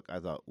of the book, I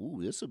thought, ooh,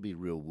 this will be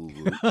real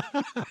woo-woo.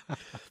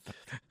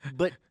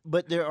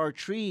 But there are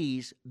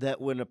trees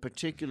that when a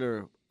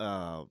particular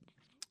bug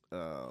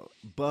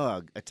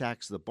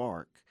attacks the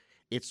bark,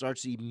 it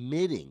starts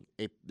emitting,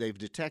 they've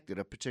detected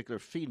a particular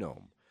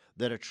phenome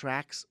that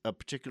attracts a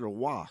particular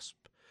wasp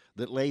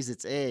that lays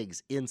its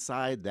eggs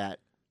inside that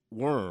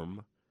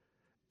worm,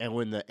 and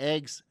when the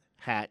eggs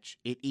hatch,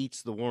 it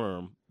eats the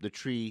worm, the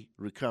tree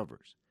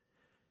recovers.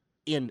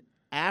 In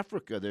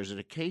Africa, there's an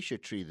acacia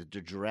tree that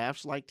the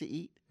giraffes like to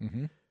eat,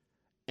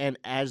 and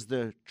as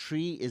the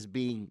tree is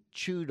being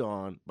chewed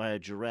on by a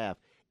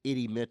giraffe, it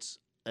emits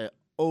an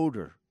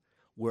odor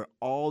where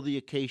all the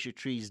acacia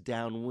trees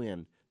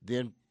downwind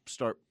then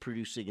start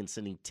producing and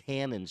sending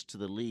tannins to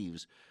the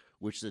leaves,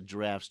 which the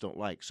giraffes don't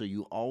like. So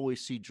you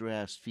always see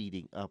giraffes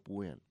feeding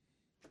upwind.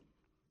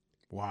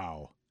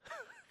 Wow.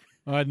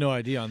 I had no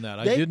idea on that.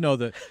 I did know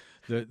that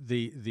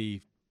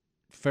the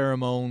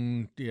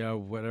pheromone,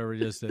 whatever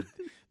it is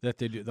that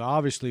they do.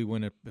 Obviously,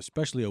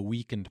 especially a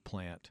weakened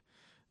plant,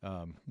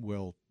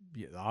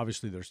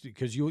 obviously there's,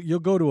 because you'll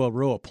go to a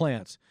row of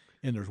plants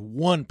and there's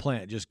one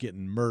plant just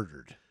getting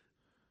murdered.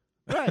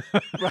 Right.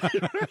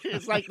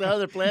 It's like the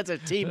other plants are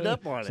teamed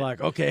up on it. It's like,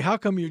 okay, how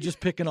come you're just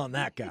picking on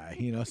that guy?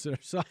 So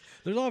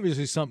there's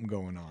obviously something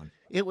going on.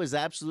 It was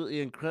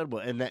absolutely incredible,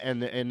 and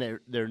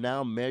they're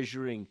now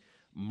measuring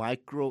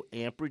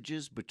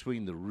microamperages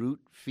between the root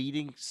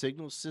feeding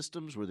signal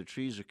systems where the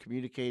trees are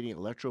communicating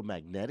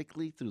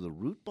electromagnetically through the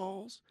root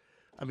balls.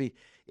 I mean,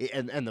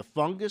 and the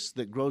fungus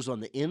that grows on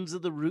the ends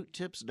of the root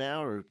tips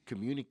now are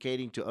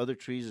communicating to other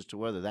trees as to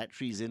whether that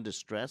tree's in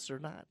distress or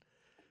not.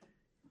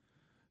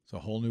 It's a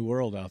whole new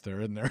world out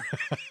there, isn't there?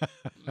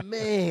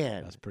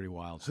 Man. That's pretty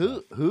wild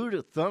stuff. Who'd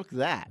have thunk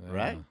that,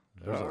 right?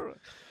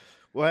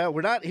 Well,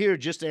 we're not here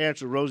just to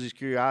answer Rosie's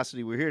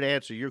curiosity. We're here to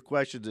answer your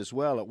questions as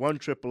well at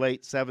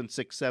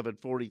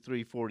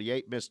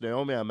 1-888-767-4348. Miss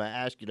Naomi, I'm going to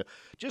ask you to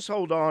just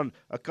hold on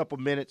a couple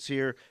minutes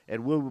here,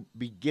 and we'll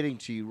be getting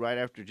to you right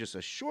after just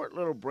a short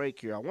little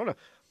break here. I want to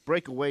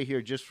break away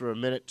here just for a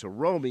minute to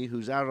Romy,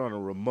 who's out on a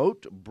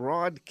remote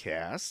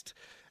broadcast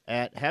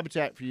at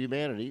Habitat for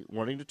Humanity,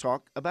 wanting to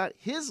talk about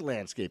his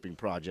landscaping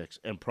projects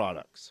and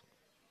products.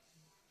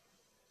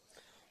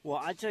 Well,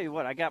 I tell you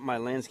what, I got my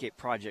landscape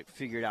project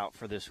figured out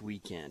for this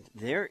weekend.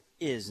 There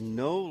is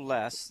no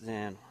less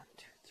than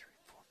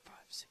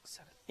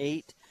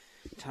 8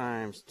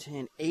 times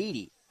 10,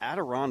 80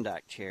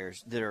 Adirondack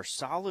chairs that are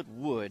solid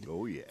wood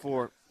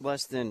for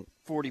less than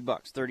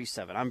 $40,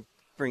 37. I'm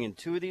bringing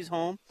 2 of these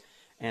home,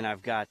 and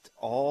I've got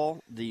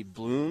all the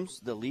blooms.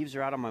 The leaves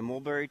are out on my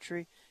mulberry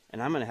tree,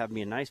 and I'm going to have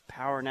me a nice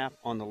power nap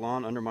on the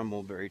lawn under my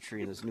mulberry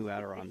tree in this new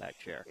Adirondack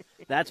chair.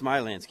 That's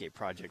my landscape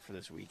project for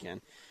this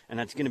weekend, and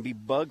that's going to be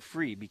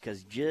bug-free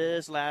because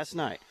just last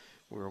night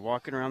we were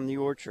walking around the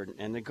orchard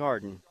and the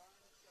garden,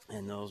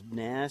 and those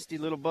nasty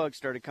little bugs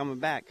started coming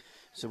back.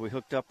 So we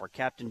hooked up our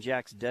Captain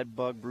Jack's Dead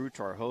Bug Brew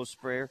to our hose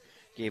sprayer,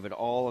 gave it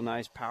all a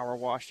nice power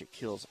wash. It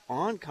kills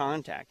on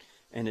contact,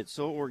 and it's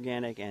so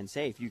organic and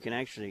safe. You can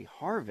actually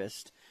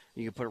harvest.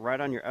 You can put it right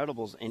on your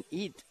edibles and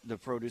eat the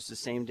produce the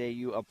same day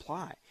you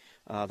apply.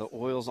 The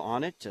oils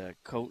on it to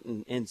coat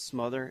and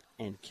smother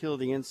and kill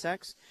the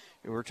insects.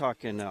 And we're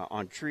talking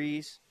on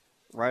trees,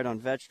 right on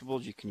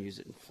vegetables. You can use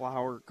it in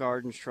flower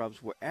gardens,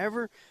 shrubs,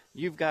 wherever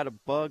you've got a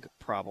bug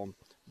problem.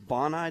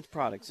 Bonide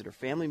products that are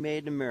family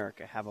made in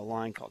America have a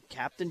line called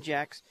Captain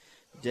Jack's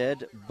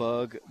Dead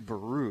Bug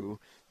Brew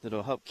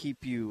that'll help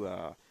keep you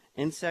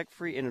insect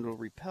free, and it'll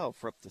repel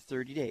for up to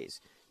 30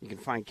 days. You can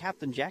find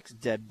Captain Jack's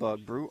Dead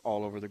Bug Brew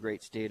all over the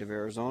great state of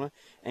Arizona,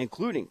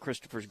 including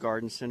Christopher's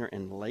Garden Center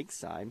in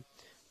Lakeside.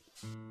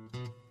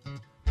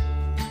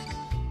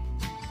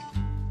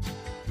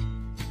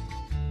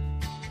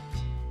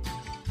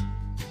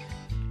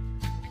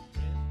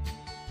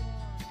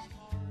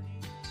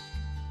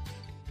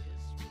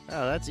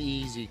 Oh, that's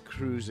easy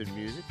cruising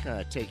music. Kind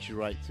of takes you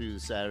right through the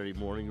Saturday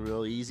morning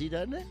real easy,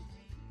 doesn't it?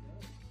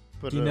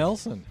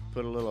 Nelson.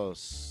 Put a little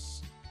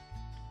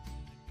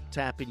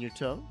tap in your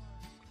toe,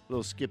 a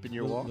little skip in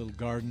your walk. Little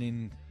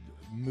gardening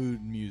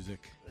mood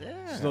music.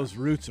 Yeah. So those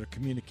roots are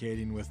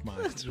communicating with me.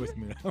 That's right.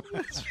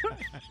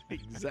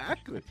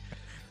 Exactly.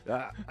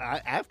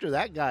 After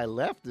that guy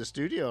left the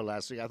studio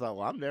last week, I thought,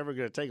 well, I'm never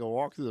going to take a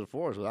walk through the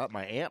forest without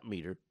my amp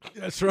meter.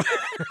 That's right.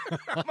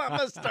 I'm going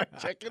to start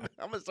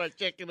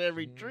checking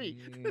every tree.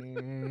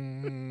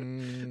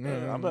 I'm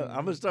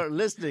going to start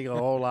listening a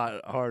whole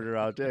lot harder,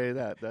 I'll tell you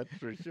that. That's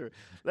for sure.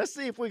 Let's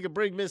see if we can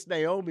bring Miss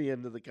Naomi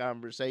into the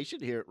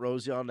conversation here at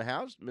Rosie on the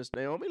House. Miss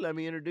Naomi, let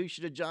me introduce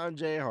you to John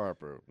J.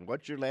 Harper.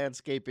 What's your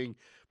landscaping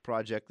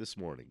project this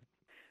morning?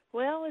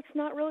 Well, it's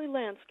not really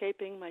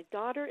landscaping. My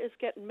daughter is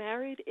getting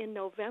married in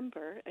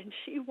November, and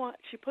she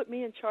put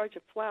me in charge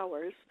of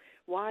flowers.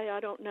 Why, I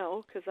don't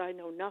know, because I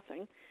know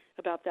nothing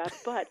about that.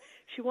 But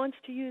she wants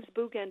to use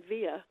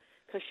bougainvillea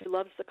because she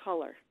loves the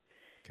color.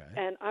 Okay.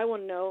 And I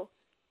want to know,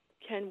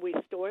 can we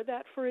store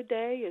that for a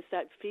day? Is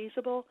that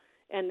feasible?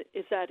 And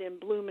is that in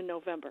bloom in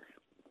November?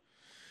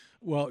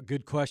 Well,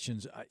 good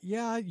questions.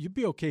 Yeah, you'd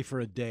be okay for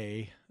a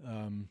day.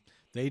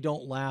 They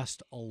don't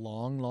last a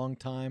long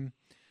time,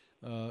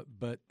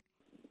 but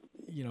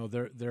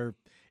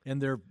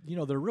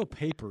they're real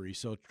papery.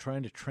 So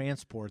trying to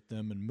transport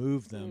them and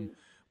move them,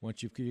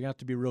 once you have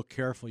to be real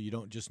careful. You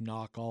don't just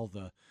knock all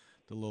the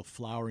little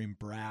flowering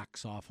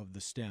bracts off of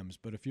the stems.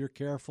 But if you're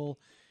careful,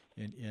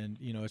 and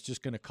it's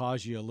just going to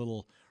cause you a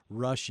little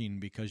rushing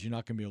because you're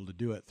not going to be able to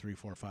do it 3,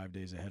 4, 5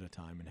 days ahead of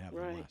time and have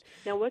them last.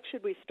 Now, what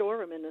should we store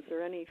them in? Is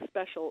there any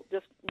special,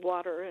 just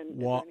water and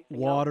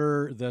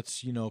water else?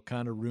 That's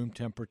kind of room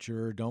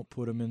temperature. Don't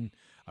put them in.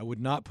 I would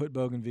not put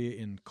bougainvillea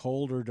in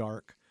cold or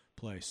dark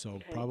place.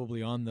 So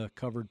probably on the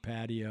covered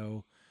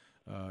patio,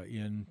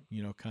 in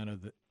kind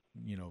of the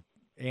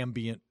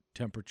ambient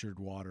temperatured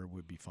water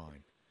would be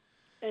fine.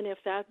 And if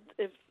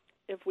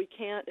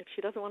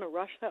she doesn't want to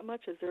rush that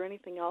much, is there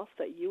anything else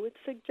that you would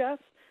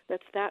suggest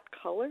that's that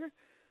color?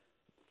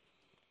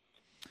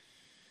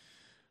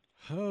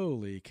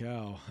 Holy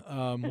cow!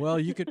 Well,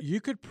 you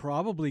could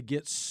probably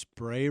get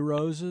spray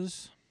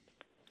roses.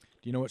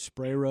 Do you know what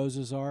spray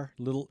roses are?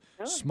 Little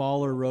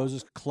smaller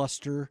roses,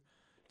 cluster.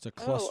 It's a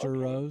cluster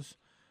rose.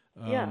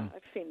 Yeah,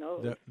 I've seen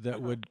those.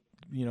 That would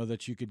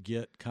that you could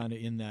get kind of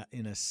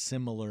in a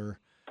similar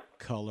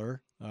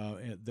color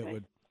that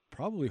would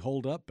probably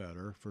hold up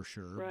better for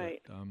sure.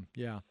 Right. But,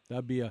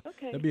 that'd be a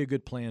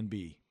good plan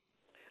B.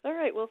 All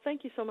right. Well,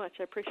 thank you so much.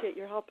 I appreciate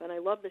your help, and I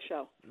love the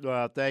show.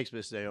 Well, thanks,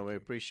 Miss Naomi. I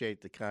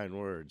appreciate the kind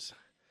words.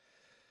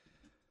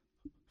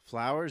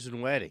 Flowers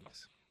and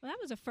weddings. Well, that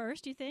was a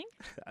first, you think?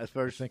 I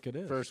think it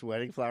is. First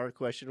wedding flower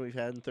question we've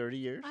had in 30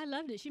 years. I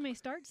loved it. She may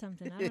start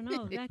something. I don't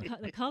know.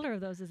 The color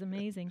of those is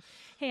amazing.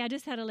 Hey, I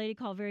just had a lady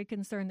call very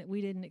concerned that we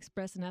didn't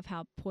express enough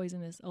how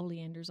poisonous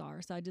oleanders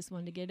are. So I just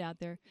wanted to get it out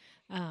there.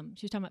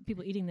 She was talking about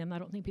people eating them. I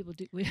don't think people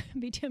would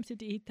be tempted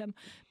to eat them.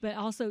 But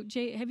also,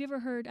 Jay, have you ever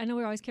heard, I know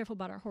we're always careful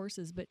about our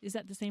horses, but is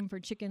that the same for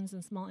chickens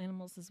and small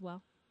animals as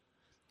well?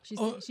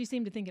 She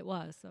seemed to think it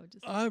was. So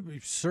just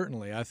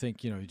certainly, I think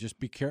just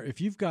be careful if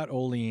you've got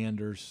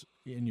oleanders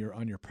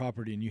on your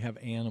property and you have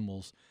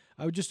animals.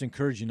 I would just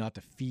encourage you not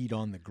to feed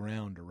on the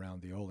ground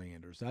around the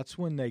oleanders. That's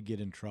when they get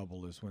in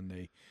trouble. Is when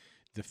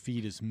the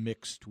feed is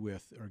mixed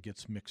with or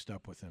gets mixed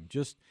up with them.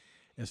 Just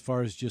as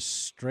far as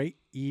just straight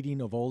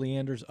eating of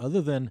oleanders,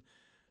 other than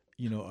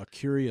a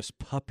curious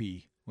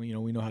puppy.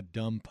 Well, we know how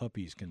dumb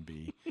puppies can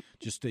be.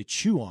 Just they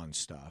chew on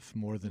stuff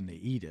more than they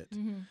eat it.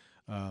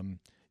 Mm-hmm.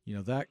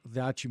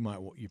 That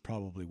you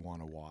probably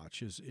want to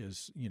watch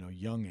is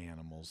young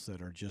animals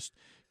that are just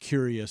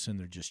curious and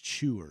they're just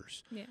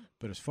chewers. Yeah.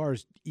 But as far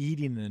as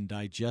eating and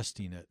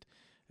digesting it,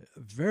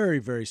 very,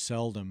 very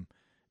seldom,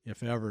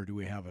 if ever, do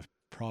we have a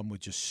problem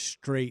with just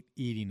straight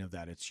eating of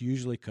that. It's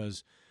usually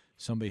because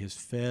somebody has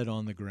fed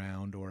on the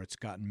ground or it's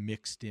gotten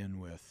mixed in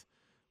with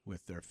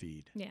their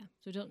feed. Yeah.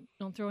 So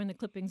don't throw in the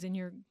clippings in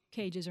your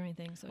cages or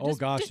anything. So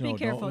just be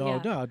careful.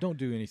 Don't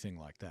do anything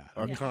like that.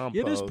 Or compost.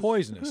 It is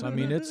poisonous. I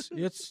mean, it's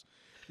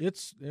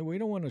we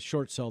don't want to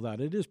short sell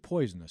that. It is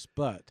poisonous,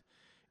 but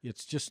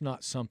it's just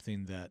not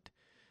something that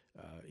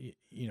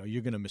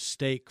you're going to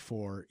mistake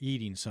for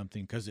eating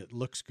something because it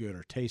looks good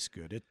or tastes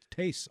good. It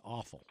tastes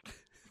awful.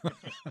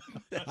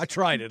 I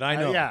tried it. I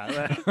know.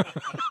 Yeah.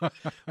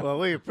 Well,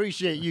 we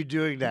appreciate you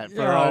doing that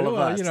for all of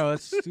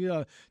us.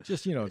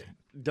 Just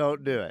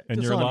don't do it.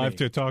 And you're live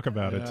to talk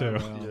about it too.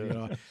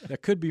 Well,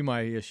 that could be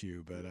my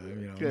issue, but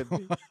Could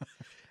be.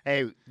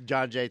 Hey,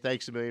 John Jay,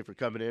 thanks a million for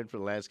coming in for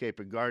the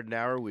Landscape and Garden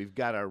Hour. We've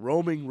got our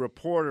roaming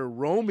reporter,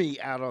 Romy,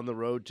 out on the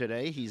road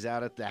today. He's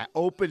out at the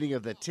opening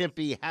of the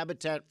Tempe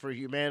Habitat for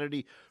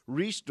Humanity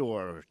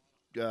Restore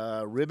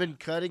ribbon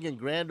cutting and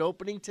grand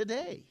opening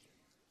today.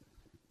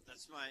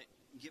 That's my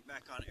get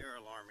back on air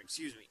alarm.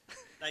 Excuse me.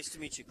 Nice to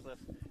meet you, Cliff.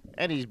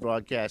 And he's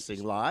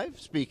broadcasting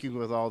live, speaking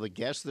with all the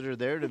guests that are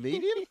there to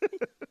meet him.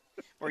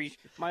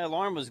 My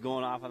alarm was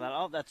going off on that.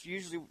 Oh,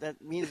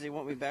 that means they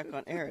want me back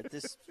on air at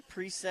this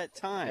preset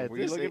time. Were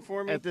you looking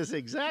for me? At this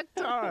exact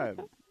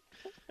time.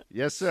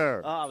 Yes,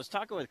 sir. I was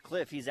talking with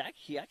Cliff.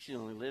 He actually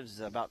only lives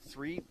about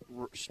 3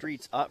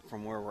 streets up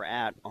from where we're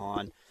at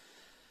on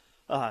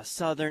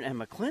Southern and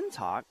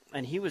McClintock,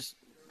 and he was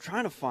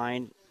trying to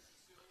find.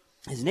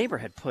 His neighbor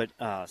had put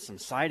some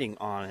siding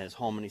on his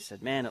home, and he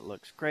said, man, it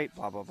looks great,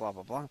 blah, blah, blah,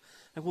 blah, blah.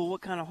 Like, well,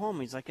 what kind of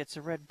home? He's like, it's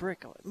a red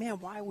brick. I'm like,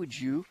 man, why would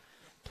you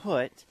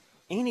put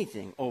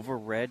anything over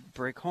red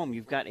brick home?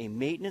 You've got a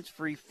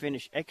maintenance-free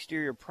finished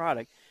exterior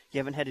product. You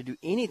haven't had to do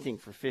anything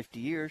for 50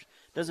 years.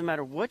 Doesn't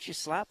matter what you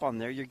slap on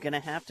there, you're going to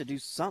have to do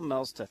something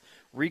else to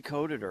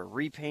recoat it or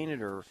repaint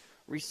it or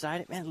reside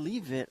it. Man,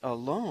 leave it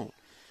alone.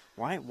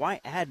 Why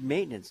add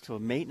maintenance to a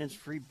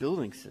maintenance-free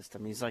building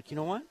system? He's like, you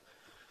know what?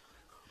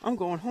 I'm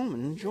going home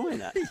and enjoying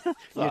that.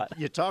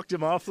 You talked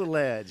him off the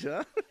ledge,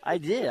 huh? I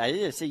did.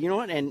 I said, you know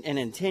what? And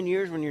in 10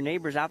 years, when your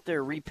neighbor's out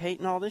there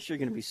repainting all this, you're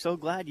going to be so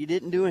glad you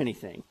didn't do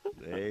anything.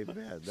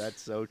 Amen.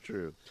 That's so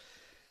true.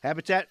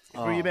 Habitat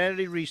for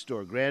Humanity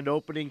Restore. Grand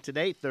opening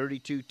today,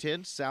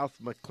 3210 South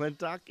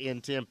McClintock in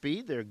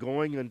Tempe. They're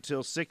going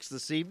until 6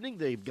 this evening.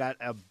 They've got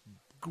a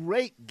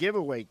great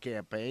giveaway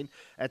campaign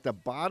at the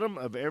bottom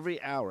of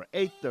every hour,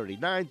 8:30,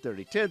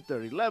 9:30,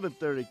 10:30,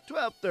 11:30,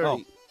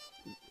 12:30.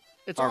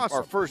 It's awesome.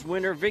 Our first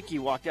winner, Vicky,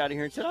 walked out of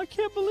here and said, I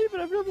can't believe it.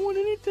 I've never won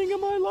anything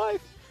in my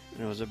life.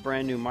 And it was a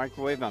brand new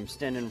microwave. I'm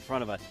standing in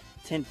front of a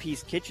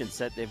 10-piece kitchen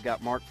set they've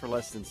got marked for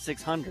less than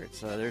 $600.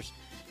 So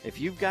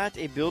if you've got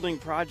a building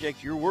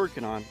project you're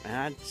working on,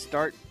 I'd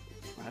start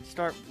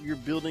your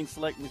building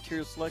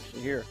material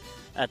selection here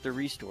at the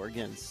Restore.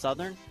 Again,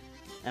 Southern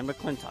and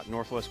McClintock,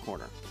 northwest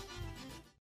corner.